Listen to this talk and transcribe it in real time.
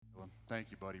Thank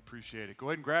you, buddy. Appreciate it. Go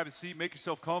ahead and grab a seat. Make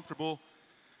yourself comfortable.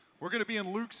 We're going to be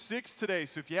in Luke 6 today.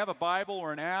 So if you have a Bible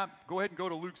or an app, go ahead and go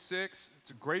to Luke 6. It's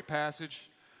a great passage.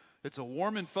 It's a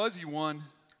warm and fuzzy one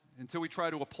until we try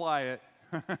to apply it.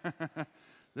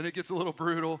 Then it gets a little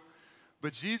brutal.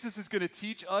 But Jesus is going to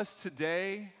teach us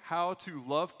today how to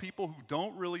love people who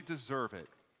don't really deserve it.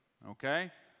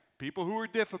 Okay? People who are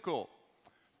difficult.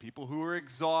 People who are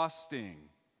exhausting.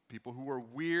 People who are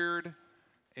weird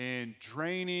and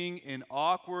draining and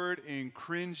awkward and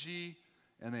cringy,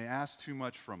 and they ask too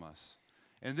much from us.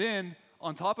 And then,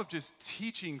 on top of just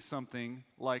teaching something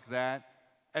like that,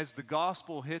 as the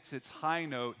gospel hits its high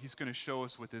note, he's going to show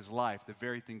us with his life the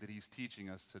very thing that he's teaching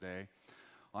us today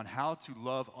on how to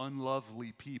love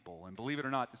unlovely people. And believe it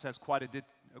or not, this has quite a bit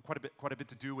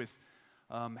to do with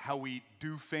how we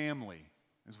do family.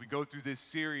 As we go through this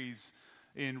series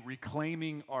in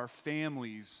reclaiming our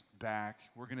families back,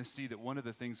 we're going to see that one of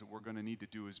the things that we're going to need to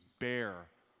do is bear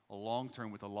a long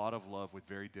term with a lot of love with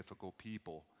very difficult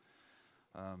people.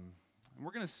 And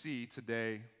we're going to see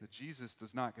today that Jesus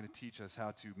is not going to teach us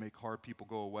how to make hard people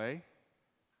go away,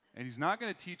 and he's not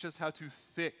going to teach us how to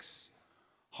fix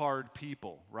hard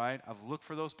people, right? I've looked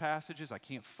for those passages. I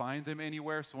can't find them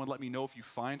anywhere. Someone let me know if you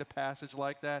find a passage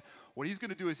like that. What he's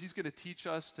going to do is he's going to teach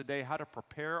us today how to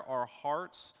prepare our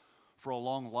hearts for a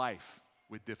long life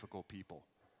with difficult people.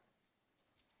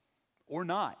 Or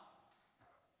not.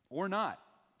 Or not.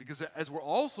 Because as we're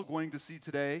also going to see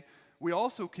today, we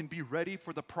also can be ready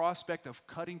for the prospect of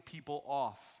cutting people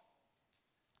off.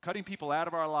 Cutting people out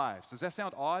of our lives. Does that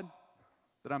sound odd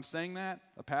that I'm saying that?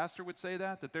 A pastor would say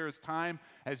that? That there is time,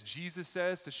 as Jesus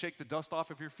says, to shake the dust off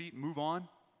of your feet and move on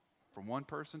from one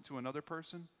person to another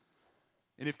person?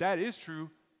 And if that is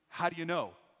true, how do you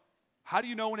know? How do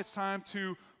you know when it's time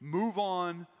to move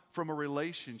on from a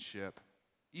relationship,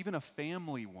 even a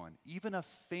family one, even a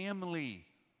family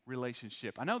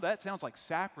relationship? I know that sounds like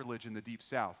sacrilege in the Deep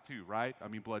South too, right? I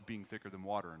mean, blood being thicker than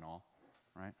water and all,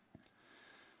 right?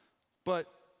 But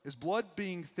is blood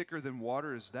being thicker than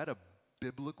water, is that a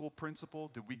biblical principle?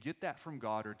 Did we get that from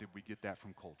God or did we get that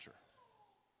from culture?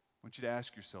 I want you to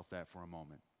ask yourself that for a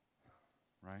moment,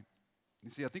 right? You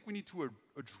see, I think we need to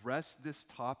address this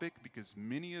topic because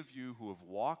many of you who have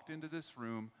walked into this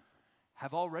room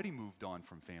have already moved on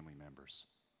from family members.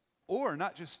 Or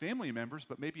not just family members,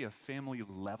 but maybe a family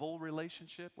level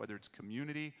relationship, whether it's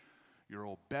community, your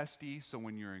old bestie,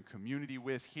 someone you're in community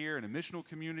with here, in a missional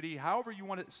community, however you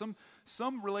want it,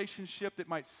 some relationship that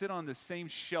might sit on the same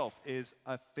shelf as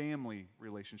a family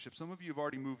relationship. Some of you have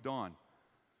already moved on.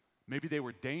 Maybe they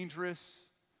were dangerous,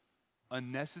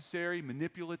 unnecessary,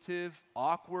 manipulative,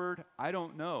 awkward, I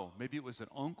don't know. Maybe it was an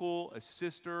uncle, a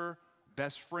sister,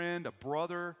 best friend, a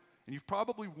brother, and you've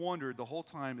probably wondered the whole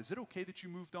time, is it okay that you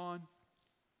moved on?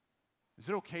 Is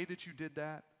it okay that you did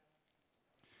that?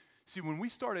 See, when we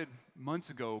started months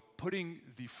ago putting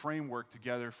the framework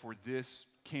together for this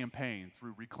campaign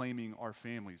through reclaiming our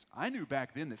families, I knew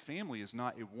back then that family is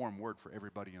not a warm word for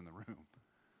everybody in the room.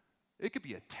 It could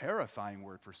be a terrifying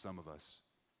word for some of us.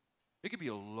 It could be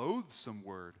a loathsome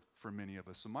word for many of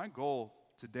us. So my goal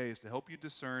today is to help you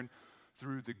discern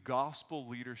through the gospel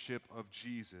leadership of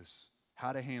Jesus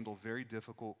how to handle very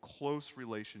difficult, close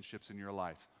relationships in your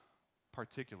life,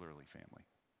 particularly family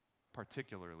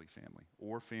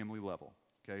or family level.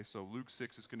 Okay, so Luke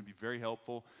 6 is going to be very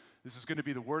helpful. This is going to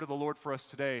be the word of the Lord for us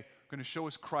today, going to show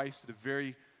us Christ at a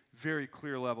very, very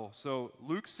clear level. So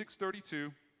Luke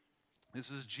 6:32,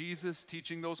 this is Jesus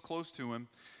teaching those close to him.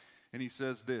 And he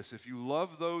says this, if you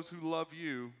love those who love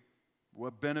you,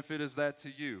 what benefit is that to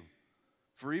you?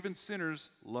 For even sinners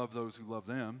love those who love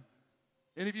them.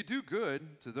 And if you do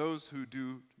good to those who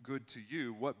do good to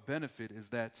you, what benefit is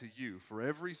that to you? For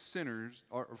even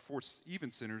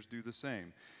sinners do the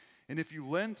same. And if you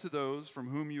lend to those from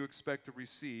whom you expect to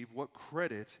receive, what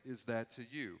credit is that to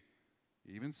you?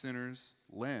 Even sinners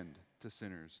lend to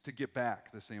sinners to get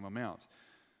back the same amount.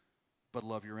 But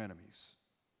love your enemies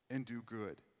and do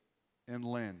good and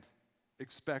lend.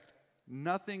 Expect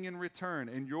nothing in return,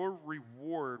 and your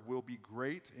reward will be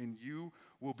great, and you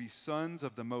will be sons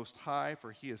of the Most High,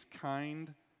 for he is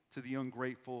kind to the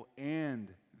ungrateful and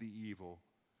the evil.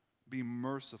 Be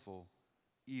merciful,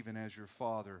 even as your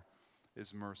Father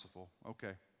is merciful.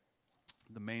 Okay.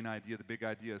 The main idea, the big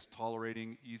idea is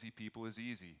tolerating easy people is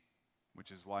easy,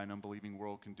 which is why an unbelieving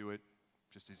world can do it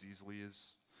just as easily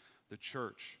as the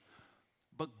church.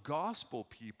 But gospel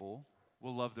people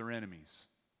will love their enemies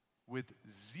with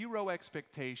zero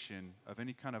expectation of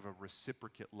any kind of a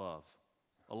reciprocate love,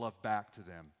 a love back to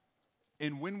them.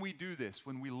 And when we do this,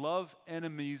 when we love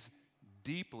enemies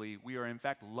deeply, we are in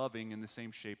fact loving in the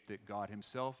same shape that God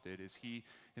himself did, as he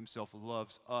himself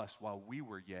loves us while we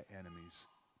were yet enemies,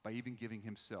 by even giving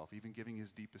himself, even giving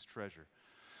his deepest treasure.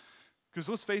 Because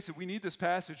let's face it, we need this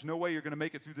passage. No way you're going to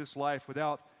make it through this life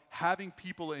without having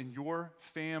people in your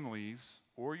families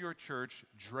or your church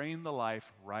drain the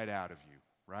life right out of you,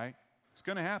 right? It's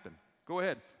going to happen. Go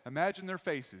ahead. Imagine their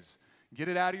faces. Get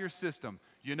it out of your system.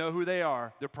 You know who they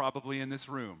are. They're probably in this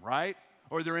room, right?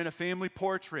 Or they're in a family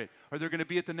portrait, or they're going to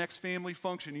be at the next family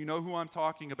function. You know who I'm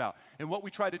talking about. And what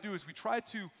we try to do is we try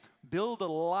to build a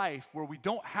life where we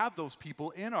don't have those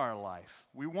people in our life.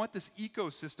 We want this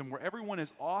ecosystem where everyone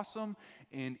is awesome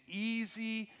and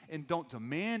easy and don't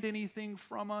demand anything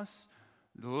from us,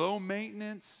 low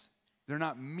maintenance, they're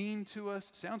not mean to us.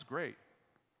 Sounds great.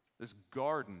 This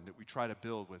garden that we try to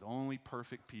build with only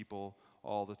perfect people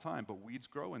all the time. But weeds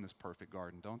grow in this perfect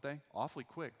garden, don't they? Awfully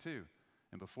quick, too.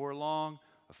 And before long,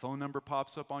 a phone number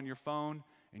pops up on your phone,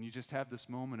 and you just have this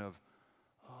moment of,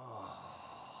 oh,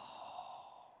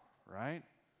 right?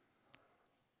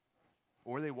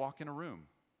 Or they walk in a room,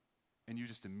 and you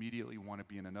just immediately want to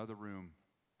be in another room,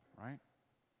 right?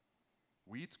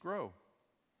 Weeds grow.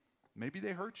 Maybe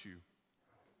they hurt you.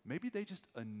 Maybe they just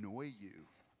annoy you.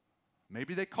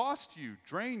 Maybe they cost you,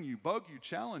 drain you, bug you,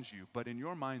 challenge you, but in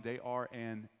your mind, they are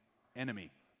an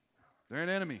enemy. They're an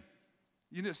enemy.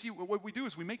 You know, see, what we do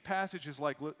is we make passages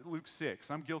like Luke 6.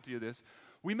 I'm guilty of this.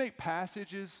 We make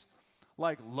passages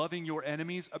like loving your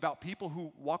enemies about people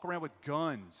who walk around with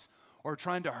guns or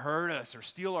trying to hurt us or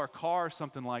steal our car or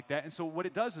something like that. And so what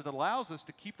it does is it allows us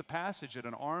to keep the passage at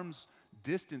an arm's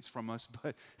distance from us,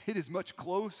 but it is much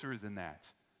closer than that.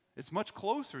 It's much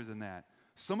closer than that.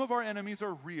 Some of our enemies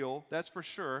are real, that's for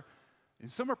sure,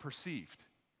 and some are perceived.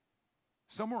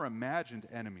 Some are imagined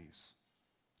enemies.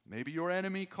 Maybe your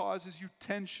enemy causes you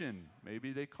tension.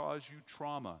 Maybe they cause you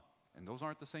trauma. And those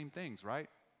aren't the same things, right?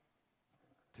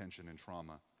 Tension and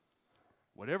trauma.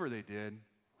 Whatever they did,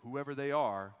 whoever they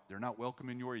are, they're not welcome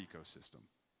in your ecosystem.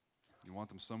 You want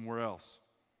them somewhere else.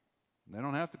 And they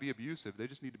don't have to be abusive. They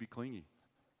just need to be clingy.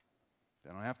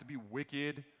 They don't have to be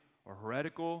wicked or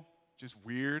heretical, just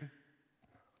weird.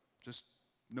 Just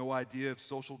no idea of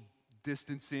social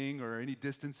distancing or any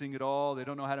distancing at all. They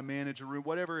don't know how to manage a room,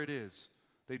 whatever it is.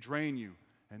 They drain you,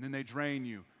 and then they drain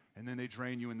you, and then they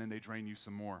drain you, and then they drain you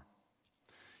some more.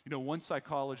 You know, one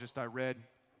psychologist I read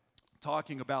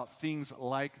talking about things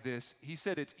like this, he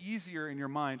said it's easier in your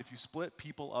mind if you split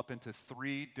people up into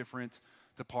 3 different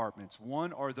departments.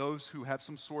 One are those who have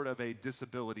some sort of a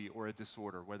disability or a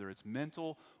disorder, whether it's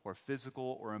mental or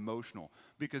physical or emotional,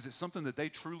 because it's something that they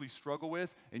truly struggle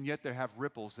with, and yet they have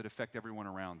ripples that affect everyone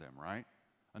around them, right?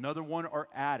 Another one are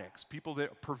addicts, people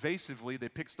that pervasively, they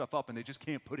pick stuff up and they just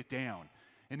can't put it down.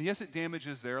 And yes, it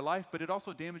damages their life, but it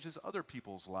also damages other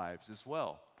people's lives as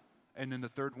well. And then the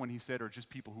third one he said are just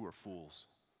people who are fools.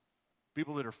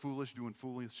 People that are foolish, doing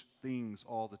foolish things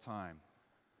all the time.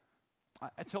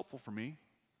 It's helpful for me.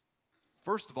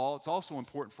 First of all, it's also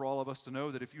important for all of us to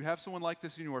know that if you have someone like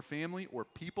this in your family or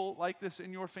people like this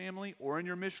in your family or in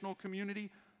your missional community,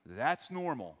 that's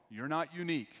normal. You're not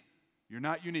unique. You're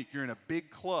not unique. You're in a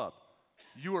big club.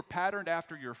 You are patterned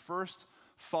after your first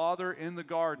father in the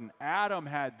garden. Adam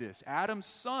had this. Adam's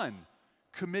son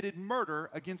committed murder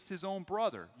against his own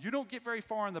brother. You don't get very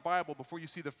far in the Bible before you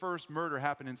see the first murder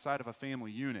happen inside of a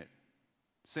family unit.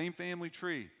 Same family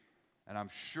tree. And I'm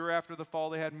sure after the fall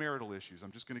they had marital issues.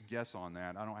 I'm just going to guess on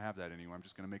that. I don't have that anywhere. I'm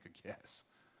just going to make a guess.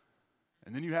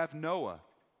 And then you have Noah,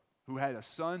 who had a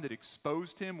son that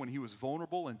exposed him when he was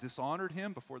vulnerable and dishonored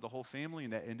him before the whole family,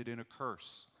 and that ended in a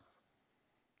curse.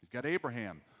 You've got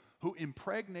Abraham, who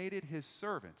impregnated his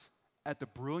servant at the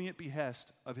brilliant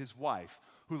behest of his wife,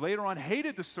 who later on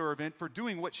hated the servant for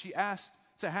doing what she asked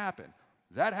to happen.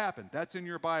 That happened. That's in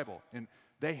your Bible. And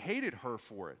they hated her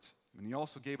for it. And he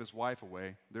also gave his wife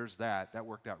away. There's that. That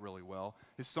worked out really well.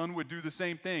 His son would do the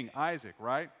same thing, Isaac,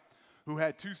 right? Who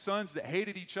had 2 sons that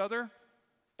hated each other,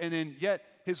 and then yet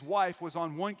his wife was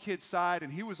on one kid's side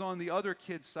and he was on the other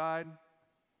kid's side.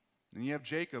 And you have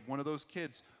Jacob, one of those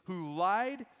kids, who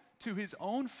lied to his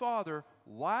own father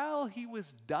while he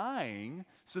was dying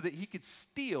so that he could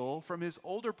steal from his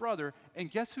older brother.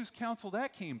 And guess whose counsel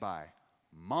that came by?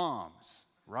 Mom's,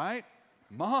 right?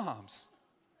 Mom's.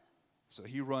 So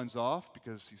he runs off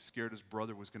because he's scared his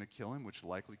brother was going to kill him, which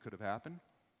likely could have happened,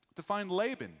 to find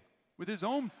Laban with his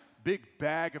own big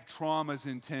bag of traumas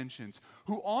and tensions,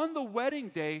 who on the wedding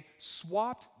day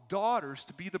swapped daughters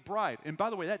to be the bride. And by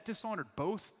the way, that dishonored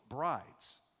both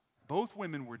brides. Both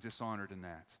women were dishonored in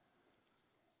that.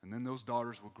 And then those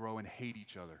daughters would grow and hate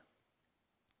each other.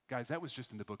 Guys, that was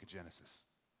just in the book of Genesis.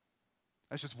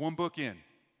 That's just one book in,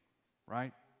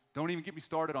 right? Don't even get me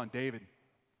started on David,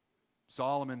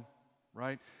 Solomon,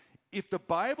 right? If the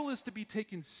Bible is to be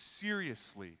taken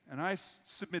seriously, and I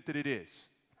submit that it is,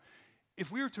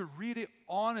 if we are to read it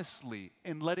honestly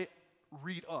and let it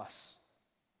read us,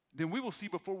 then we will see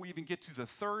before we even get to the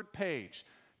third page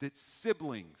that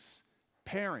siblings,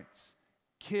 parents,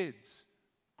 kids,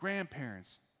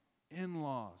 grandparents,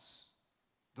 in-laws,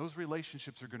 those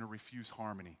relationships are going to refuse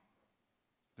harmony.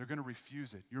 They're going to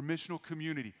refuse it. Your missional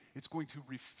community, it's going to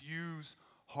refuse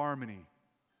harmony.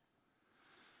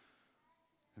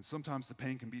 And sometimes the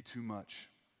pain can be too much,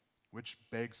 which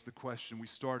begs the question we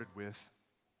started with.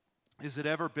 Is it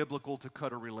ever biblical to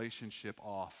cut a relationship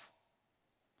off?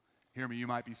 Hear me, you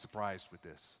might be surprised with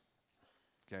this.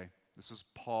 Okay? This is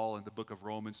Paul in the book of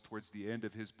Romans towards the end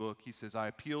of his book. He says, I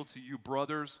appeal to you,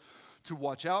 brothers, to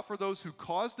watch out for those who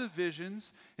cause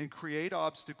divisions and create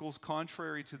obstacles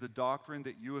contrary to the doctrine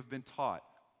that you have been taught.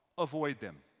 Avoid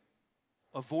them.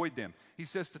 Avoid them. He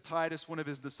says to Titus, one of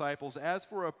his disciples, as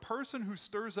for a person who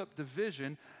stirs up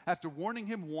division, after warning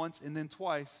him once and then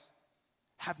twice,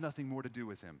 have nothing more to do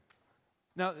with him.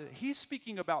 Now, he's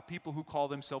speaking about people who call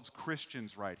themselves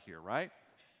Christians right here, right?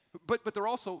 But they're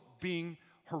also being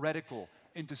heretical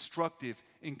and destructive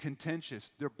and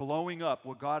contentious. They're blowing up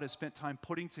what God has spent time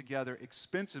putting together,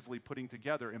 expensively putting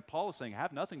together. And Paul is saying,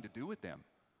 have nothing to do with them.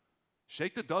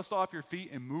 Shake the dust off your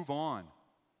feet and move on.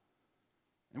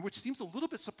 And which seems a little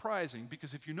bit surprising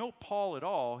because if you know Paul at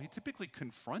all, he typically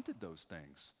confronted those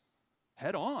things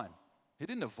head on. He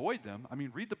didn't avoid them. I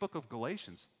mean, read the book of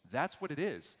Galatians. That's what it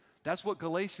is. That's what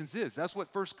Galatians is. That's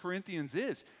what 1 Corinthians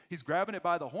is. He's grabbing it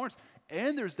by the horns.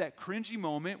 And there's that cringy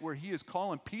moment where he is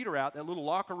calling Peter out, that little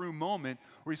locker room moment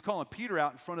where he's calling Peter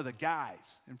out in front of the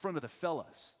guys, in front of the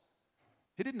fellas.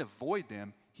 He didn't avoid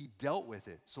them. He dealt with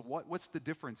it. So what's the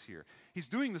difference here? He's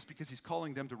doing this because he's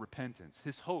calling them to repentance.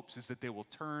 His hopes is that they will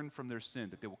turn from their sin,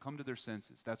 that they will come to their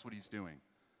senses. That's what he's doing.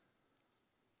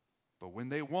 But when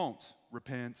they won't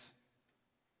repent,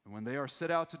 and when they are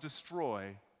set out to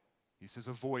destroy, he says,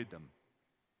 avoid them.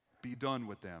 Be done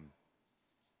with them.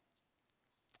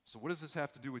 So what does this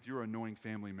have to do with your annoying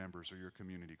family members or your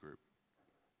community group?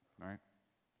 All right?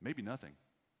 Maybe nothing.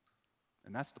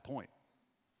 And that's the point.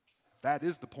 That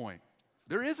is the point.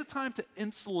 There is a time to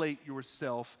insulate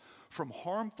yourself from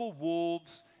harmful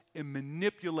wolves and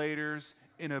manipulators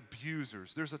and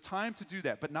abusers. There's a time to do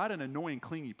that, but not an annoying,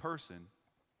 clingy person,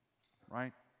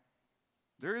 right?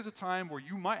 There is a time where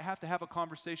you might have to have a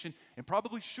conversation and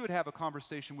probably should have a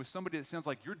conversation with somebody that sounds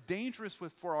like you're dangerous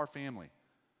for our family.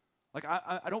 Like,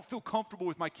 I don't feel comfortable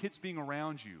with my kids being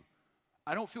around you.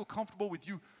 I don't feel comfortable with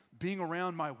you being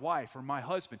around my wife or my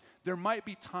husband. There might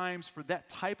be times for that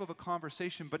type of a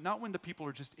conversation, but not when the people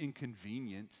are just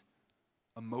inconvenient,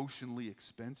 emotionally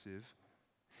expensive.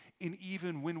 And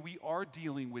even when we are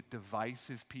dealing with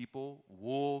divisive people,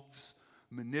 wolves,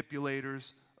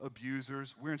 manipulators,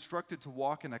 abusers, we're instructed to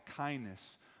walk in a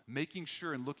kindness, making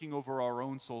sure and looking over our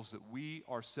own souls that we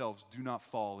ourselves do not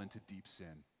fall into deep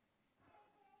sin.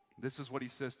 This is what he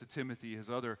says to Timothy,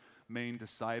 his other main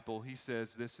disciple. He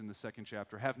says this in the 2nd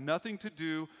chapter, have nothing to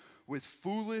do with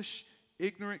foolish,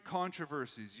 ignorant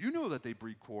controversies. You know that they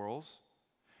breed quarrels.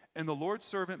 And the Lord's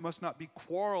servant must not be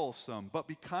quarrelsome, but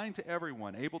be kind to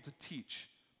everyone, able to teach,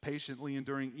 patiently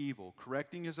enduring evil,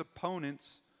 correcting his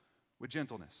opponents with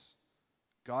gentleness.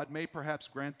 God may perhaps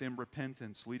grant them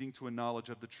repentance, leading to a knowledge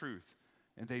of the truth,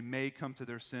 and they may come to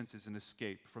their senses and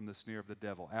escape from the snare of the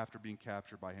devil after being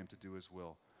captured by him to do his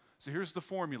will. So here's the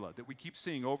formula that we keep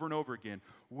seeing over and over again.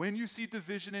 When you see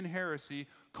division and heresy,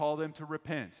 call them to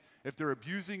repent. If they're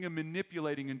abusing and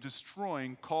manipulating and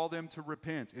destroying, call them to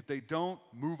repent. If they don't,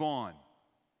 move on.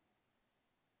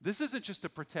 This isn't just to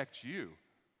protect you,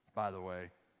 by the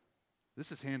way.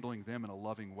 This is handling them in a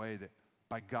loving way that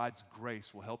by God's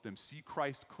grace will help them see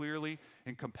Christ clearly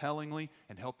and compellingly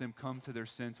and help them come to their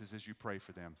senses as you pray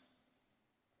for them.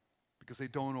 Because they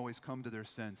don't always come to their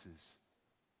senses.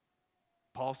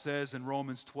 Paul says in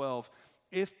Romans 12,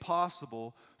 if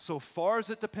possible, so far as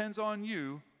it depends on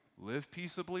you, live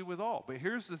peaceably with all. But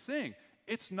here's the thing.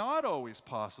 It's not always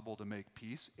possible to make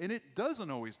peace, and it doesn't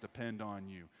always depend on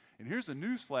you. And here's a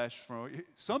newsflash from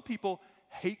some people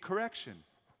hate correction,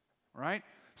 right?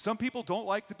 Some people don't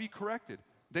like to be corrected.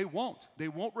 They won't. They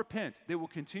won't repent. They will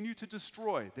continue to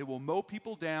destroy. They will mow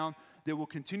people down. They will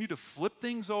continue to flip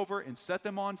things over and set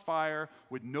them on fire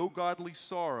with no godly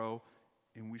sorrow.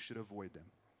 And we should avoid them.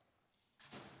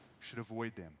 Should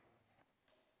avoid them.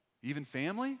 Even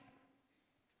family?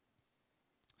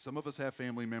 Some of us have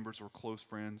family members or close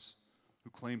friends who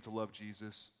claim to love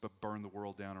Jesus but burn the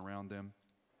world down around them.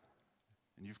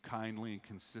 And you've kindly and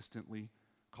consistently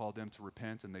called them to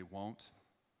repent and they won't.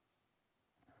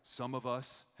 Some of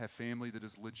us have family that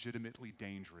is legitimately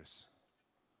dangerous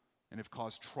and have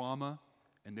caused trauma,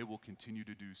 and they will continue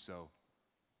to do so.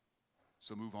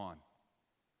 So move on.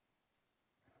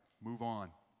 Move on.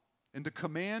 And the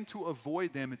command to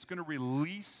avoid them, it's going to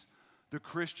release the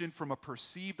Christian from a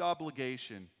perceived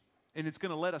obligation, and it's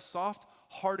going to let a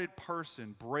soft-hearted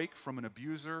person break from an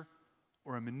abuser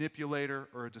or a manipulator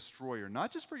or a destroyer,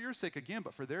 not just for your sake again,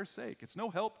 but for their sake. It's no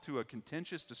help to a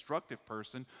contentious, destructive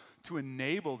person to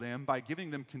enable them by giving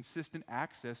them consistent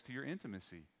access to your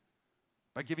intimacy,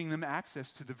 by giving them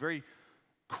access to the very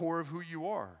core of who you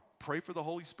are. Pray for the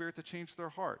Holy Spirit to change their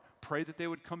heart. Pray that they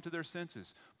would come to their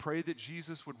senses. Pray that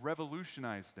Jesus would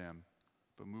revolutionize them,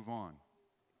 but move on.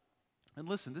 And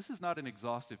listen, this is not an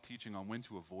exhaustive teaching on when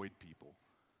to avoid people.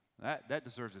 That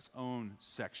deserves its own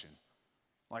section.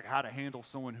 Like how to handle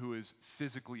someone who is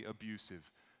physically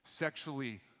abusive,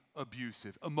 sexually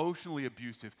abusive, emotionally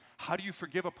abusive. How do you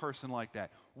forgive a person like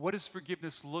that? What does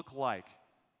forgiveness look like?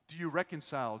 Do you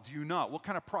reconcile? Do you not? What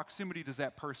kind of proximity does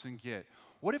that person get?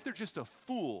 What if they're just a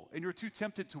fool and you're too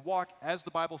tempted to walk, as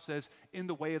the Bible says, in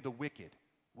the way of the wicked?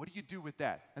 What do you do with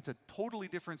that? That's a totally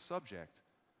different subject.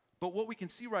 But what we can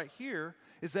see right here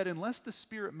is that unless the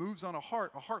Spirit moves on a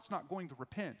heart's not going to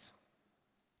repent.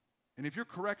 And if your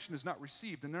correction is not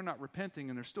received and they're not repenting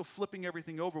and they're still flipping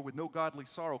everything over with no godly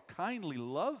sorrow, kindly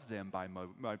love them by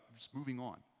just moving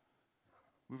on.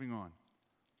 Moving on.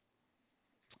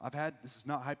 This is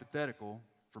not hypothetical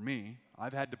for me,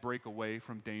 I've had to break away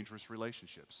from dangerous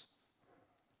relationships.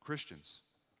 Christians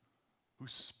who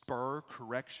spur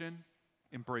correction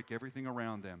and break everything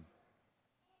around them.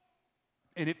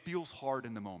 And it feels hard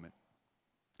in the moment.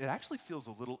 It actually feels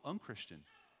a little unchristian.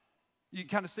 You can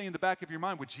kind of say in the back of your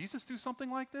mind, would Jesus do something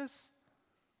like this?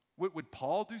 Would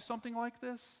Paul do something like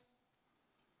this?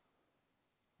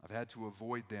 I've had to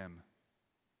avoid them.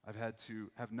 I've had to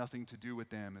have nothing to do with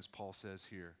them, as Paul says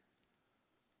here.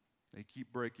 They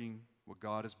keep breaking what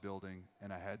God is building,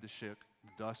 and I had to shake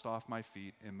the dust off my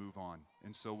feet and move on,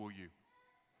 and so will you.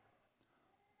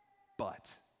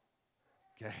 But,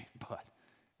 and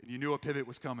you knew a pivot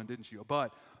was coming, didn't you?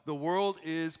 But the world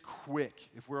is quick,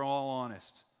 if we're all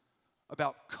honest,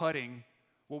 about cutting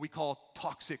what we call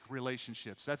toxic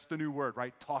relationships. That's the new word,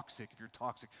 right? Toxic, if you're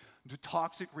toxic. The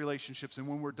toxic relationships. And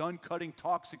when we're done cutting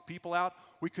toxic people out,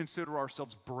 we consider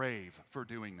ourselves brave for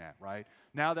doing that, right?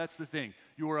 Now that's the thing.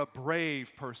 You are a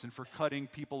brave person for cutting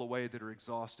people away that are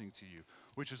exhausting to you,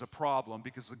 which is a problem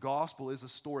because the gospel is a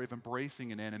story of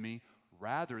embracing an enemy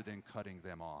rather than cutting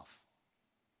them off.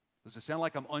 Does it sound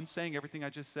like I'm unsaying everything I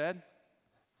just said?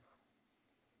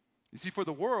 You see, for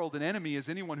the world, an enemy is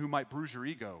anyone who might bruise your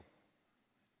ego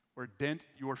or dent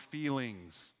your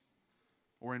feelings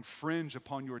or infringe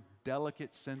upon your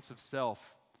delicate sense of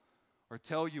self or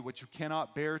tell you what you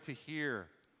cannot bear to hear.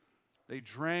 They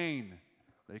drain.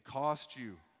 They cost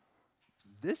you.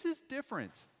 This is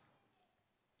different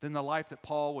than the life that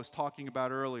Paul was talking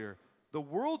about earlier. The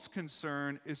world's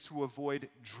concern is to avoid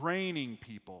draining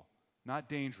people, not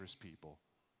dangerous people,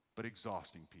 but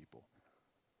exhausting people.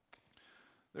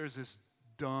 There's this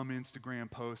dumb Instagram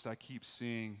post I keep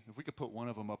seeing. If we could put one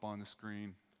of them up on the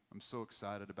screen, I'm so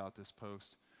excited about this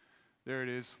post. There it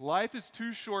is. Life is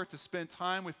too short to spend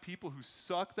time with people who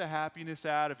suck the happiness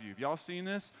out of you. Have y'all seen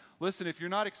this? Listen, if you're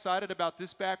not excited about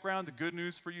this background, the good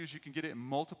news for you is you can get it in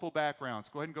multiple backgrounds.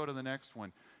 Go ahead and go to the next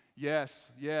one.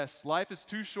 Yes. Life is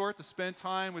too short to spend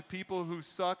time with people who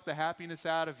suck the happiness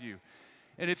out of you.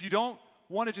 And if you don't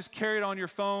want to just carry it on your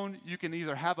phone, you can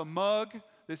either have a mug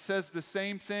that says the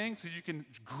same thing, so you can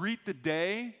greet the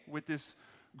day with this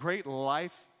great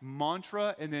life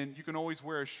mantra, and then you can always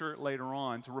wear a shirt later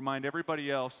on to remind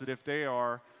everybody else that if they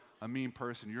are a mean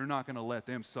person, you're not going to let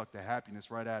them suck the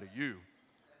happiness right out of you.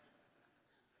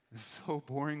 It's so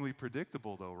boringly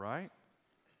predictable, though, right?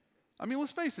 I mean,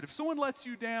 let's face it, if someone lets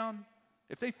you down,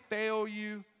 if they fail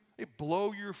you, they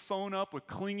blow your phone up with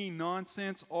clingy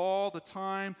nonsense all the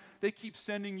time. They keep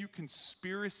sending you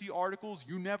conspiracy articles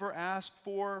you never asked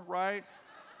for, right?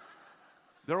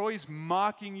 They're always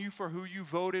mocking you for who you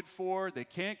voted for. They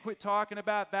can't quit talking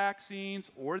about vaccines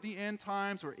or the end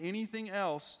times or anything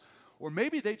else. Or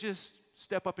maybe they just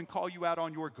step up and call you out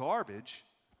on your garbage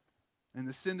and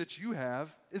the sin that you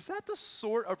have. Is that the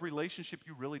sort of relationship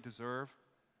you really deserve?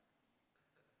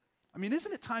 I mean,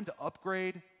 isn't it time to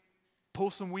upgrade? Pull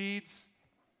some weeds,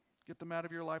 get them out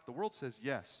of your life? The world says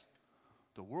yes.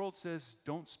 The world says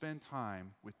don't spend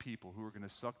time with people who are going to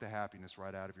suck the happiness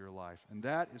right out of your life. And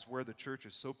that is where the church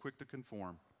is so quick to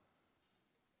conform,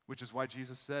 which is why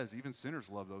Jesus says even sinners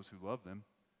love those who love them,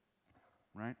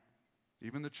 right?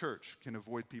 Even the church can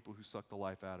avoid people who suck the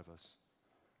life out of us.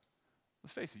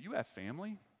 Let's face it, you have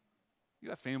family. You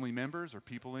have family members or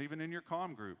people even in your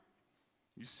comm group.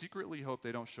 You secretly hope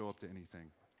they don't show up to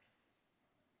anything.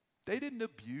 They didn't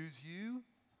abuse you.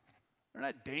 They're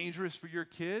not dangerous for your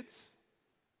kids.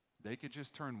 They could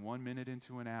just turn 1 minute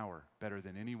into an hour better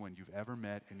than anyone you've ever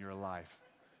met in your life.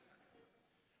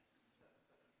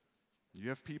 You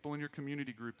have people in your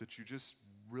community group that you just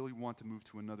really want to move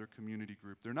to another community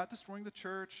group. They're not destroying the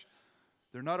church.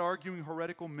 They're not arguing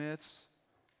heretical myths.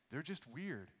 They're just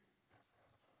weird.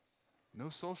 No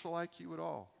social IQ at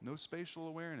all. No spatial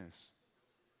awareness.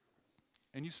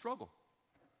 And you struggle,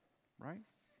 right?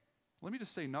 Let me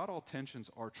just say, not all tensions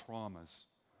are traumas.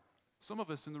 Some of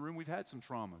us in the room, we've had some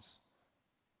traumas.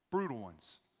 Brutal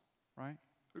ones, right?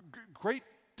 Great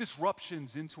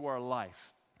disruptions into our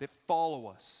life that follow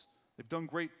us. They've done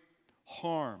great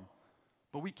harm.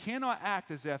 But we cannot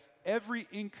act as if every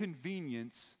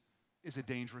inconvenience is a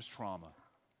dangerous trauma.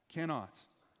 Cannot.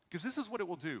 Because this is what it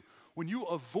will do. When you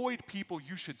avoid people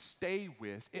you should stay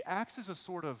with, it acts as a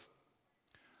sort of,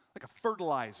 like a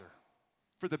fertilizer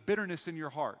for the bitterness in your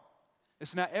heart.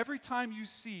 It's now every time you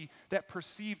see that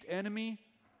perceived enemy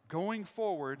going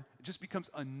forward, it just becomes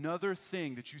another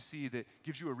thing that you see that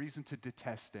gives you a reason to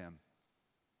detest them.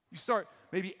 You start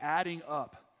maybe adding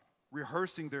up,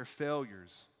 rehearsing their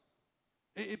failures.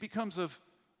 It becomes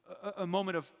a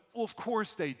moment of, well, of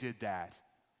course they did that.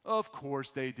 Of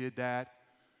course they did that.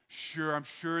 Sure, I'm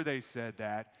sure they said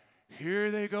that.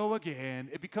 Here they go again.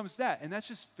 It becomes that. And that's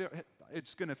just,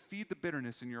 it's going to feed the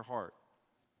bitterness in your heart.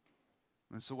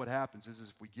 And so what happens is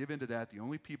if we give into that, the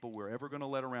only people we're ever going to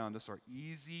let around us are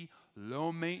easy,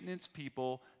 low-maintenance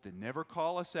people that never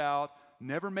call us out,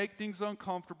 never make things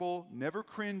uncomfortable, never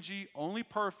cringy, only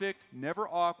perfect, never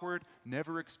awkward,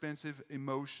 never expensive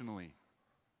emotionally.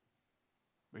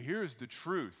 But here's the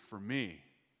truth for me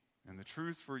and the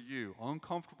truth for you.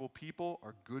 Uncomfortable people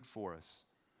are good for us.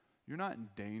 You're not in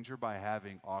danger by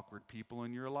having awkward people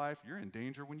in your life. You're in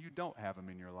danger when you don't have them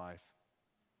in your life.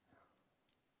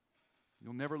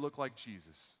 You'll never look like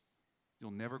Jesus. You'll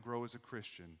never grow as a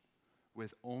Christian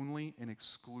with only and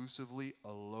exclusively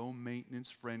a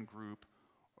low-maintenance friend group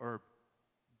or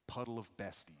puddle of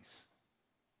besties.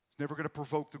 It's never going to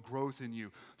provoke the growth in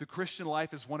you. The Christian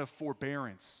life is one of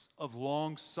forbearance, of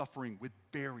long suffering with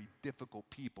very difficult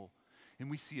people. And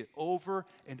we see it over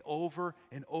and over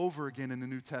and over again in the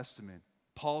New Testament.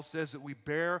 Paul says that we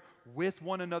bear with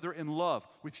one another in love,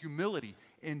 with humility,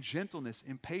 in gentleness,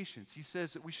 in patience. He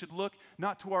says that we should look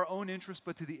not to our own interests,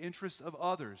 but to the interests of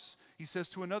others. He says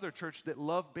to another church that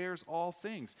love bears all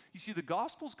things. You see, the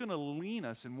gospel's going to lean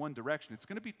us in one direction. It's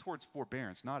going to be towards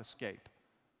forbearance, not escape.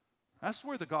 That's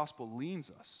where the gospel leans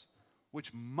us,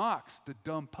 which mocks the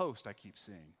dumb post I keep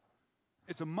seeing.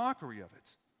 It's a mockery of it.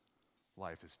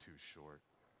 Life is too short.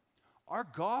 Our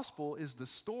gospel is the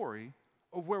story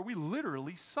of where we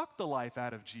literally sucked the life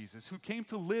out of Jesus, who came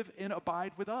to live and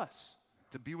abide with us,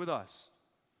 to be with us.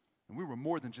 And we were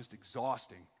more than just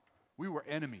exhausting. We were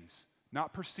enemies,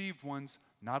 not perceived ones,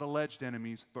 not alleged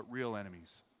enemies, but real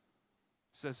enemies.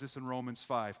 It says this in Romans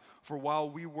 5. For while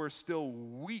we were still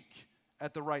weak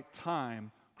at the right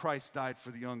time, Christ died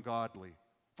for the ungodly.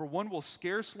 For one will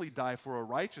scarcely die for a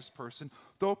righteous person,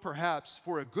 though perhaps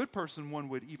for a good person one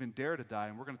would even dare to die,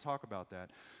 and we're going to talk about that.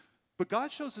 But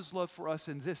God shows his love for us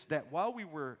in this, that while we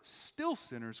were still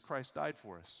sinners, Christ died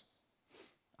for us.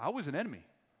 I was an enemy.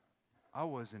 I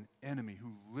was an enemy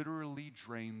who literally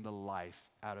drained the life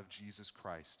out of Jesus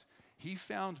Christ. He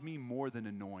found me more than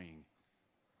annoying.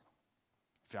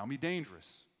 He found me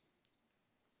dangerous.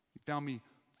 He found me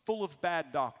full of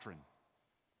bad doctrine.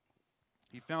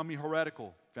 He found me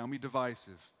heretical, found me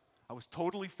divisive. I was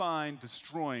totally fine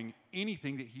destroying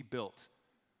anything that he built.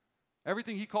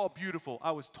 Everything he called beautiful,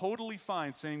 I was totally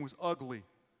fine saying was ugly.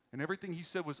 And everything he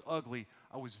said was ugly,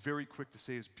 I was very quick to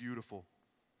say is beautiful.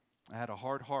 I had a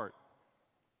hard heart.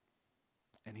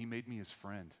 And he made me his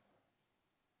friend.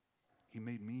 He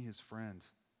made me his friend.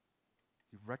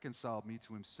 He reconciled me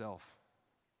to himself.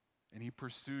 And he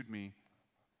pursued me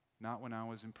not when I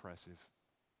was impressive.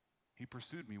 He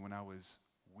pursued me when I was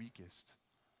weakest,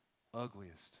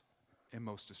 ugliest, and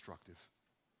most destructive.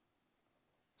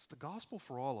 It's the gospel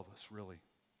for all of us, really.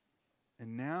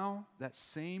 And now that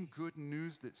same good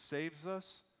news that saves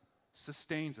us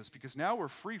sustains us, because now we're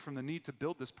free from the need to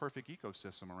build this perfect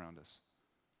ecosystem around us.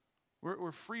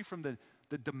 We're free from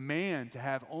the demand to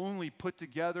have only put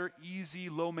together, easy,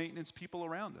 low-maintenance people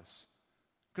around us.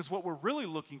 Because what we're really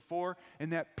looking for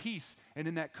in that peace and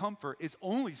in that comfort is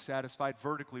only satisfied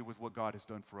vertically with what God has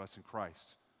done for us in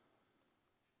Christ.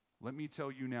 Let me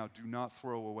tell you now, do not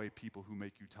throw away people who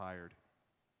make you tired.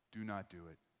 Do not do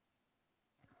it.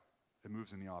 It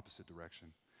moves in the opposite direction.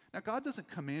 Now, God doesn't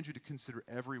command you to consider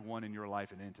everyone in your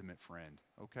life an intimate friend,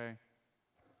 okay?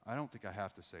 I don't think I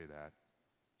have to say that.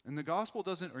 And the gospel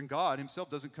doesn't, or God himself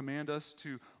doesn't command us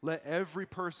to let every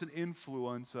person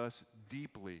influence us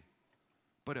deeply.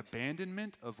 But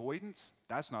abandonment, avoidance,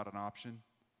 that's not an option.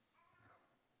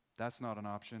 That's not an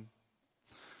option.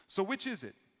 So which is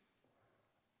it?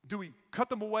 Do we cut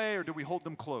them away or do we hold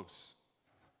them close?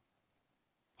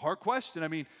 Hard question. I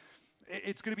mean,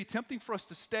 it's going to be tempting for us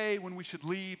to stay when we should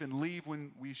leave and leave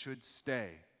when we should stay,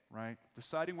 right?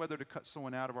 Deciding whether to cut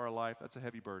someone out of our life, that's a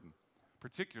heavy burden,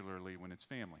 particularly when it's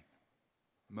family.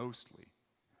 Mostly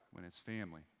when it's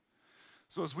family.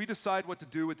 So as we decide what to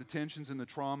do with the tensions and the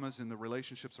traumas and the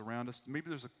relationships around us, maybe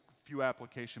there's a few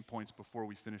application points before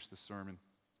we finish the sermon.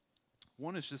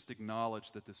 One is just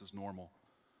acknowledge that this is normal.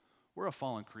 We're a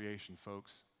fallen creation,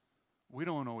 folks. We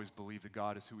don't always believe that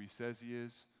God is who he says he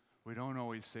is. We don't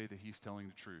always say that he's telling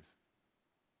the truth.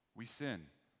 We sin.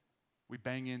 We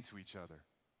bang into each other.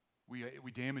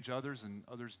 We damage others and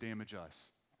others damage us.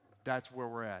 That's where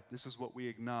we're at. This is what we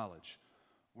acknowledge.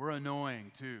 We're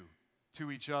annoying too,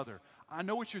 to each other. I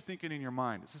know what you're thinking in your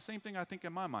mind. It's the same thing I think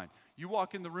in my mind. You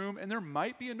walk in the room and there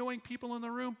might be annoying people in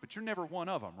the room, but you're never one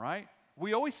of them, right?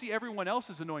 We always see everyone else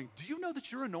as annoying. Do you know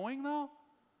that you're annoying though?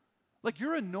 Like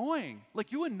you're annoying.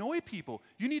 Like you annoy people.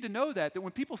 You need to know that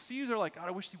when people see you, they're like, God,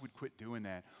 I wish he would quit doing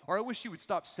that. Or I wish he would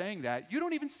stop saying that. You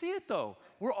don't even see it though.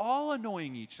 We're all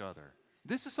annoying each other.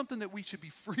 This is something that we should be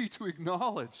free to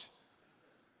acknowledge.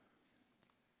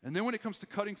 And then when it comes to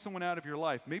cutting someone out of your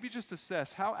life, maybe just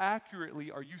assess how accurately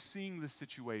are you seeing this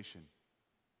situation?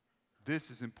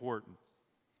 This is important.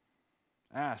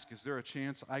 Ask, is there a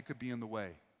chance I could be in the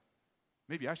way?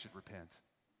 Maybe I should repent.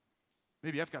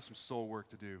 Maybe I've got some soul work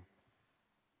to do.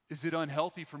 Is it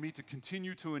unhealthy for me to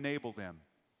continue to enable them?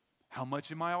 How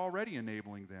much am I already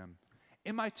enabling them?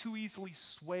 Am I too easily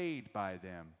swayed by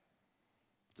them?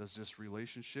 Does this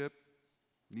relationship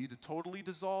need to totally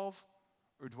dissolve?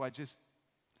 Or do I just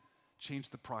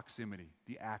change the proximity,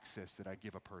 the access that I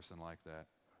give a person like that?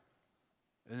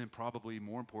 And then probably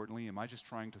more importantly, am I just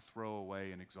trying to throw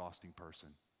away an exhausting person?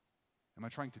 Am I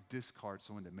trying to discard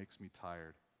someone that makes me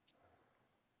tired?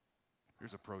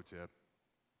 Here's a pro tip.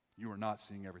 You are not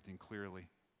seeing everything clearly.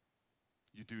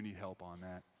 You do need help on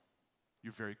that.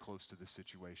 You're very close to this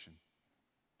situation.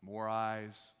 More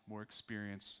eyes, more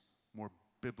experience, more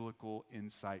biblical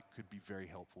insight could be very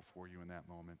helpful for you in that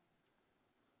moment.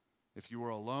 If you are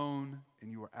alone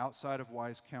and you are outside of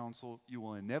wise counsel, you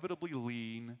will inevitably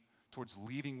lean towards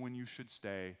leaving when you should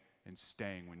stay and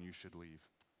staying when you should leave.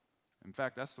 In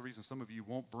fact, that's the reason some of you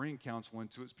won't bring counsel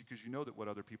into it, is because you know that what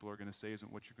other people are going to say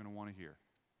isn't what you're going to want to hear.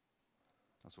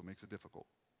 That's what makes it difficult.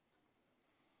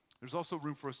 There's also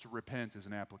room for us to repent as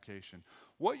an application.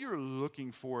 What you're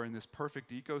looking for in this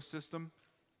perfect ecosystem,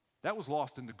 that was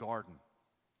lost in the garden.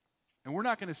 And we're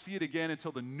not going to see it again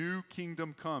until the new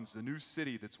kingdom comes, the new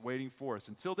city that's waiting for us.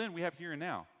 Until then, we have here and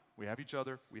now. We have each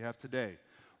other. We have today.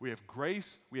 We have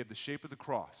grace. We have the shape of the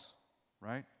cross,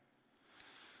 right?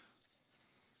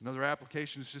 Another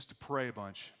application is just to pray a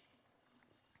bunch.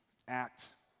 Act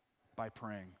by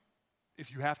praying.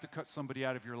 If you have to cut somebody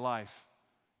out of your life,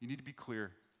 you need to be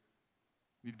clear.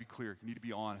 You need to be clear. You need to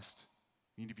be honest.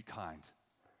 You need to be kind.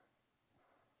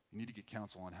 You need to get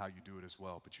counsel on how you do it as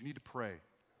well. But you need to pray.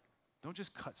 Don't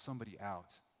just cut somebody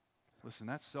out. Listen,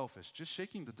 that's selfish. Just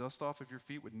shaking the dust off of your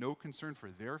feet with no concern for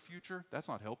their future, that's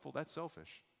not helpful. That's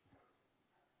selfish,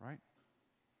 right?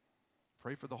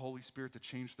 Pray for the Holy Spirit to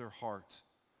change their heart.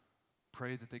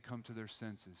 Pray that they come to their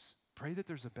senses. Pray that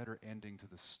there's a better ending to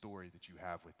the story that you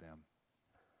have with them.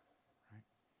 Right?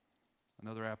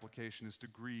 Another application is to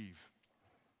grieve.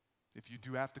 If you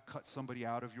do have to cut somebody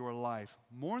out of your life,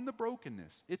 mourn the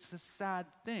brokenness. It's a sad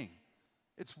thing.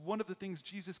 It's one of the things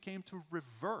Jesus came to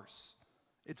reverse.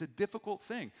 It's a difficult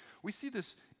thing. We see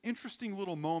this interesting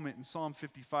little moment in Psalm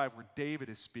 55 where David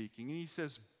is speaking, and he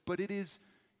says, "But it is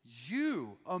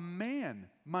you, a man,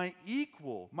 my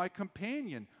equal, my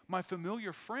companion, my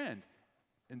familiar friend."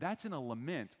 And that's in a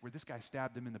lament where this guy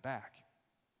stabbed him in the back.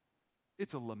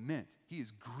 It's a lament. He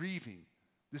is grieving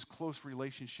this close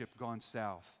relationship gone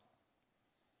south.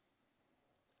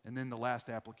 And then the last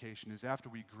application is, after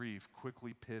we grieve,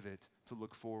 quickly pivot to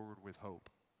look forward with hope.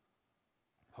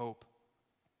 Hope.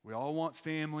 We all want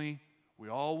family. We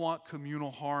all want communal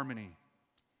harmony.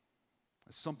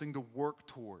 It's something to work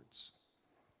towards.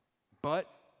 But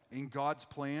in God's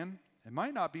plan, it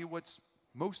might not be what's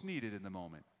most needed in the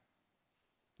moment.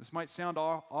 This might sound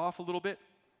off a little bit.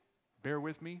 Bear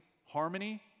with me.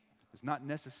 Harmony is not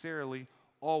necessarily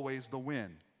always the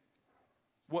win.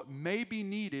 What may be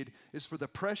needed is for the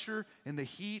pressure and the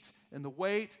heat and the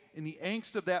weight and the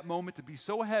angst of that moment to be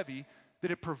so heavy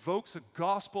that it provokes a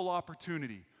gospel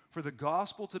opportunity for the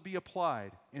gospel to be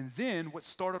applied. And then what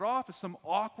started off as some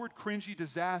awkward, cringy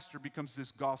disaster becomes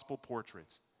this gospel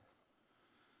portrait.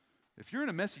 If you're in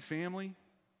a messy family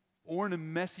or in a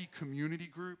messy community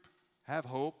group, have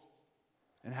hope,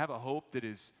 and have a hope that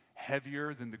is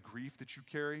heavier than the grief that you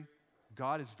carry.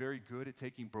 God is very good at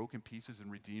taking broken pieces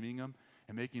and redeeming them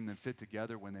and making them fit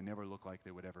together when they never look like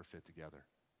they would ever fit together.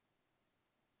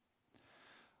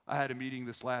 I had a meeting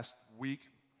this last week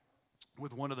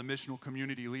with one of the missional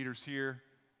community leaders here,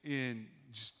 and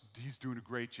he's doing a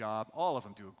great job. All of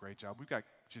them do a great job. We've got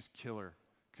just killer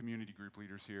community group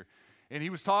leaders here. And he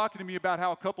was talking to me about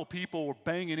how a couple people were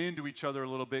banging into each other a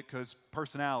little bit because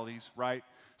personalities, right?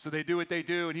 So they do what they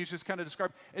do, and he's just kind of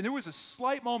describing. And there was a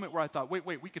slight moment where I thought, wait,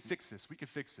 we could fix this. We could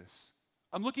fix this.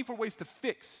 I'm looking for ways to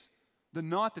fix the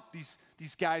knot that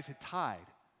these guys had tied.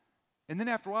 And then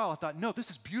after a while, I thought, no, this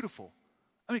is beautiful.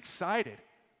 I'm excited.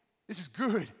 This is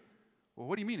good. Well,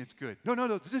 what do you mean it's good?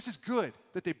 No, this is good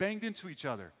that they banged into each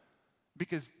other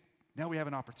because now we have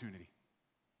an opportunity.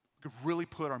 We could really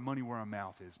put our money where our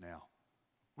mouth is now.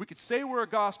 We could say we're a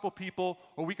gospel people,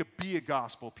 or we could be a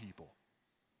gospel people.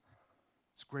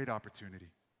 It's a great opportunity.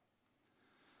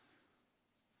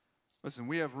 Listen,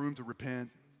 we have room to repent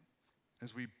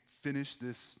as we finish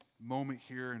this moment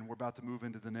here, and we're about to move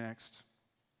into the next.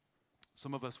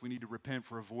 Some of us, we need to repent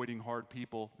for avoiding hard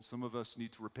people. Some of us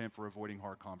need to repent for avoiding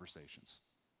hard conversations,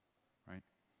 right?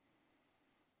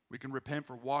 We can repent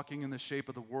for walking in the shape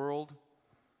of the world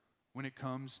when it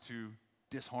comes to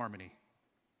disharmony,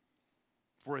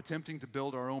 for attempting to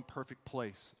build our own perfect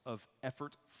place of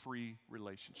effort-free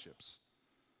relationships.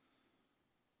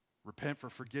 Repent for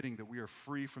forgetting that we are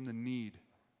free from the need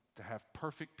to have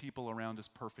perfect people around us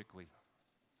perfectly.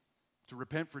 To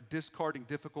repent for discarding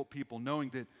difficult people, knowing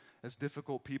that as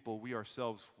difficult people, we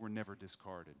ourselves were never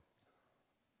discarded,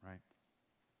 right?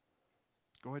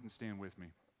 Go ahead and stand with me.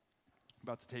 I'm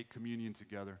about to take communion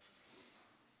together.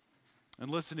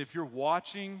 And listen, if you're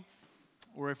watching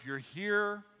or if you're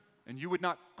here and you would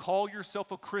not call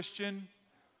yourself a Christian,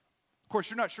 of course,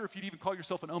 you're not sure if you'd even call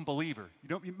yourself an unbeliever.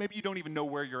 Maybe you don't even know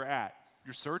where you're at.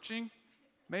 You're searching,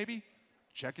 maybe,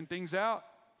 checking things out.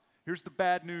 Here's the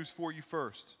bad news for you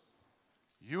first.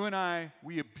 You and I,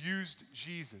 we abused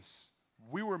Jesus.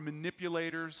 We were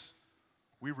manipulators.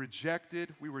 We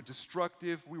rejected. We were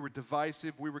destructive. We were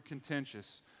divisive. We were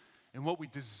contentious. And what we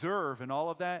deserve in all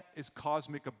of that is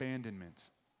cosmic abandonment.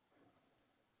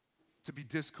 To be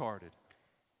discarded.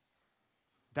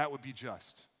 That would be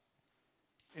just.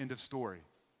 End of story.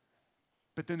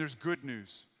 But then there's good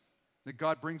news. That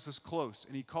God brings us close,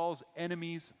 and he calls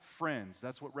enemies friends.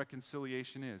 That's what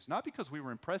reconciliation is. Not because we were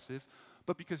impressive,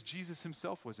 but because Jesus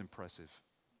himself was impressive,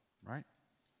 right?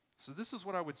 So this is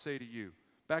what I would say to you.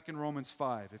 Back in Romans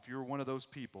 5, if you're one of those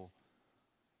people,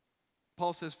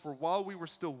 Paul says, "For while we were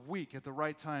still weak, at the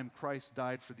right time, Christ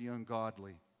died for the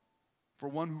ungodly. For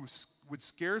one who would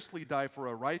scarcely die for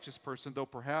a righteous person, though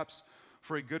perhaps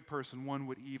for a good person, one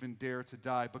would even dare to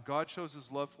die. But God shows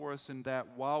his love for us in that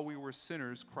while we were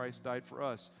sinners, Christ died for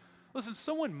us." Listen,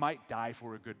 someone might die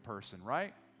for a good person,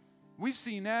 right? We've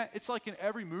seen that. It's like in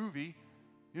every movie,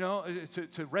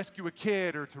 to rescue a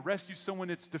kid or to rescue someone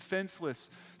that's defenseless.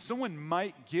 Someone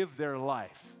might give their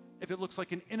life if it looks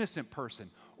like an innocent person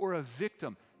or a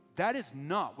victim. That is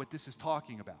not what this is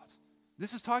talking about.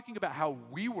 This is talking about how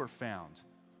we were found.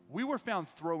 We were found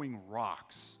throwing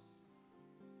rocks.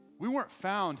 We weren't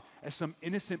found as some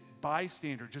innocent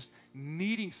bystander just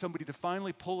needing somebody to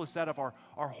finally pull us out of our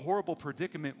horrible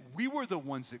predicament. We were the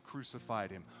ones that crucified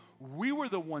him. We were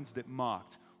the ones that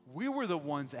mocked. We were the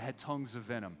ones that had tongues of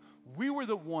venom. We were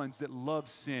the ones that loved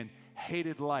sin,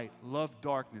 hated light, loved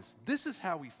darkness. This is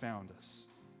how he found us.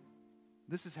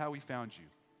 This is how he found you.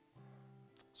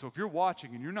 So if you're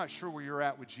watching and you're not sure where you're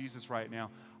at with Jesus right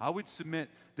now, I would submit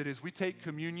that as we take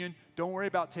communion, don't worry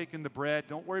about taking the bread,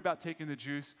 don't worry about taking the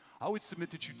juice. I would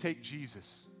submit that you take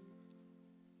Jesus.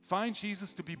 Find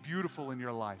Jesus to be beautiful in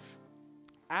your life.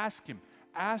 Ask him.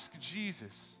 Ask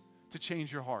Jesus to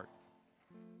change your heart.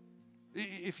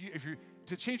 If you're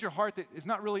to change your heart that is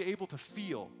not really able to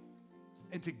feel,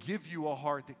 and to give you a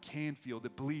heart that can feel,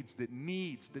 that bleeds, that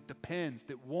needs, that depends,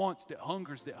 that wants, that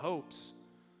hungers, that hopes,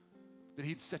 that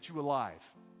he'd set you alive.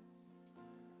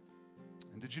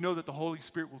 And did you know that the Holy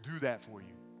Spirit will do that for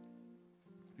you?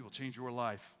 He will change your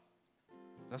life.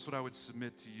 That's what I would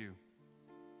submit to you.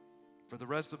 For the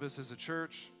rest of us as a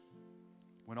church,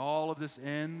 when all of this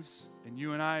ends and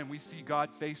you and we see God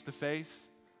face to face,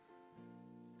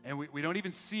 and we don't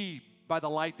even see by the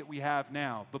light that we have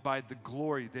now, but by the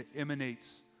glory that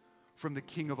emanates from the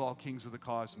King of all kings of the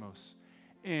cosmos.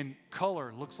 And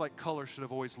color looks like color should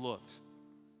have always looked.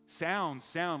 Sounds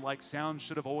sound like sound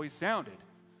should have always sounded.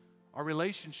 Our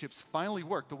relationships finally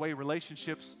work the way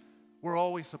relationships were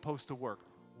always supposed to work.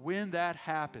 When that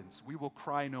happens, we will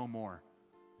cry no more.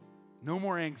 No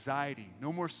more anxiety,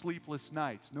 no more sleepless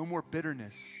nights, no more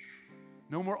bitterness,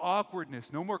 no more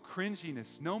awkwardness, no more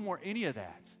cringiness, no more any of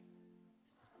that.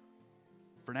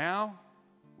 For now,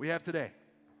 we have today.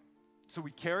 So we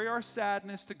carry our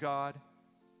sadness to God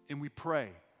and we pray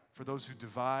for those who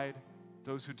divide,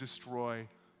 those who destroy,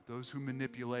 those who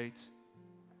manipulate.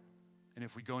 And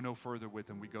if we go no further with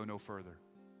them, we go no further.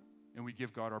 And we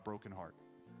give God our broken heart.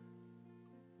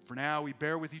 For now, we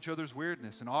bear with each other's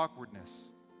weirdness and awkwardness.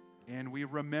 And we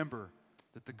remember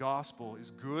that the gospel is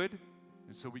good,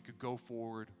 and so we could go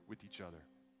forward with each other.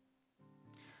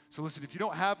 So listen, if you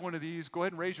don't have one of these, go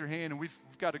ahead and raise your hand, and we've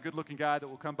got a good-looking guy that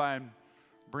will come by and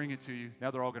bring it to you.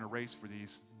 Now they're all going to race for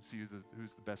these, see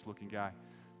who's the best-looking guy.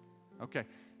 Okay,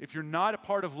 if you're not a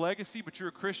part of Legacy, but you're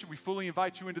a Christian, we fully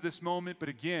invite you into this moment. But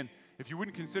again, if you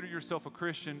wouldn't consider yourself a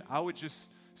Christian, I would just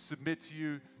submit to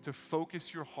you to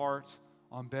focus your heart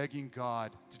on begging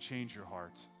God to change your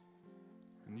heart.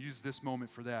 And use this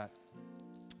moment for that.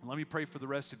 And let me pray for the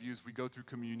rest of you as we go through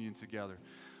communion together.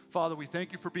 Father, we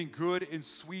thank you for being good and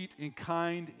sweet and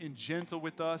kind and gentle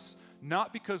with us,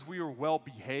 not because we are well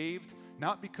behaved,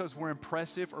 not because we're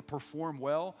impressive or perform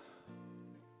well,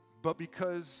 but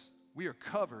because we are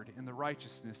covered in the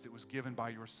righteousness that was given by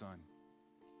your Son.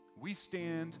 We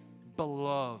stand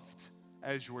beloved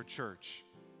as your church.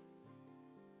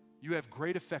 You have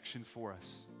great affection for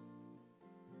us.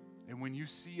 And when you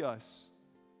see us,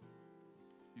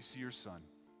 you see your Son.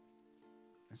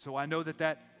 And so I know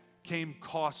that came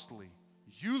costly.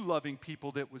 You loving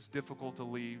people that was difficult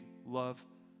to love,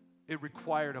 it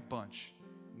required a bunch.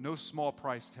 No small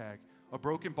price tag. A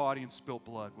broken body and spilt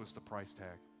blood was the price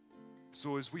tag.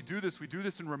 So as we do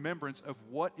this in remembrance of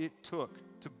what it took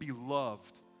to be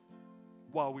loved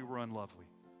while we were unlovely.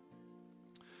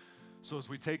 So as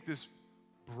we take this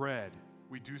bread,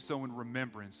 we do so in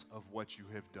remembrance of what you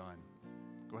have done.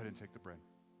 Go ahead and take the bread.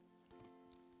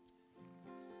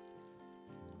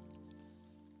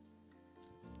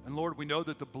 And Lord, we know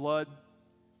that the blood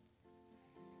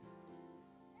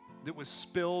that was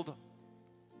spilled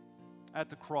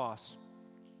at the cross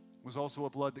was also a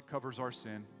blood that covers our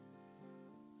sin.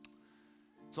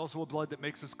 It's also a blood that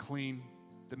makes us clean,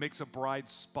 that makes a bride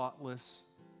spotless.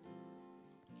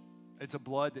 It's a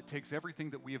blood that takes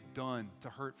everything that we have done to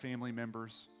hurt family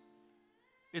members.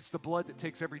 It's the blood that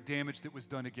takes every damage that was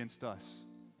done against us,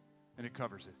 and it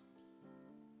covers it.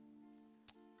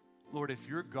 Lord, if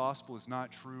your gospel is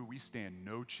not true, we stand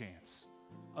no chance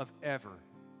of ever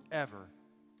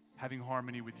having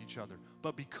harmony with each other.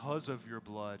 But because of your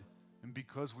blood and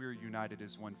because we are united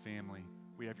as one family,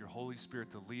 we have your Holy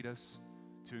Spirit to lead us,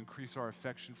 to increase our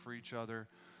affection for each other,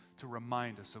 to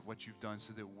remind us of what you've done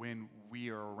so that when we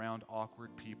are around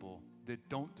awkward people that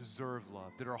don't deserve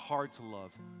love, that are hard to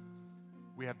love,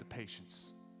 we have the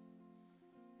patience.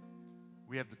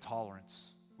 We have the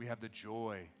tolerance. We have the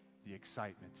joy, the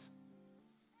excitement.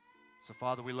 So,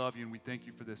 Father, we love you and we thank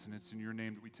you for this, and it's in your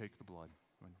name that we take the blood.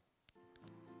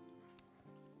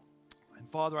 And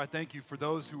Father, I thank you for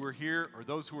those who are here or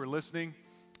those who are listening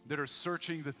that are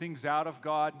searching the things out of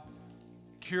God,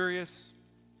 curious.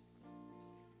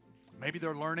 Maybe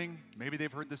they're learning. Maybe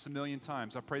they've heard this a million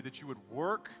times. I pray that you would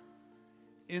work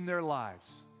in their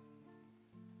lives,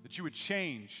 that you would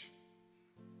change,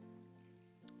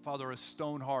 Father, a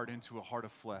stone heart into a heart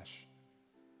of flesh.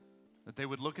 That they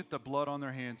would look at the blood on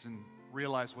their hands and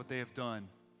realize what they have done.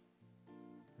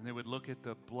 And they would look at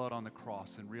the blood on the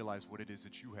cross and realize what it is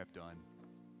that you have done.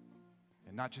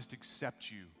 And not just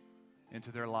accept you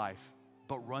into their life,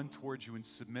 but run towards you and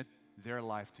submit their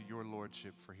life to your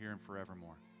lordship for here and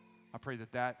forevermore. I pray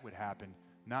that that would happen,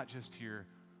 not just here,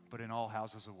 but in all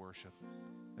houses of worship.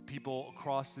 That people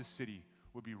across this city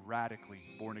would be radically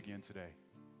born again today.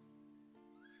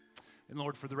 And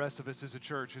Lord, for the rest of us as a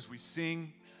church, as we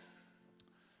sing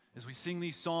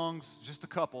these songs, just a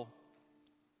couple,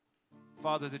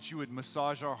 Father, that you would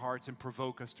massage our hearts and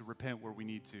provoke us to repent where we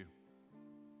need to.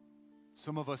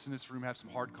 Some of us in this room have some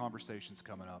hard conversations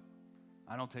coming up.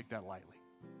 I don't take that lightly.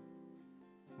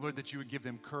 Lord, that you would give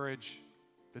them courage,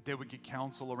 that they would get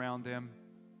counsel around them.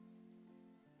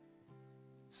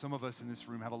 Some of us in this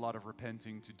room have a lot of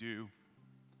repenting to do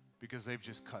because they've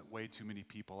just cut way too many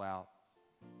people out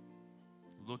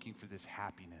looking for this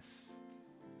happiness.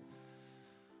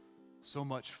 So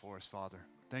much for us, Father.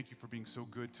 Thank you for being so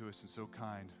good to us and so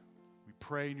kind. We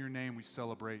pray in your name. We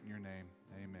celebrate in your name.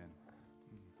 Amen.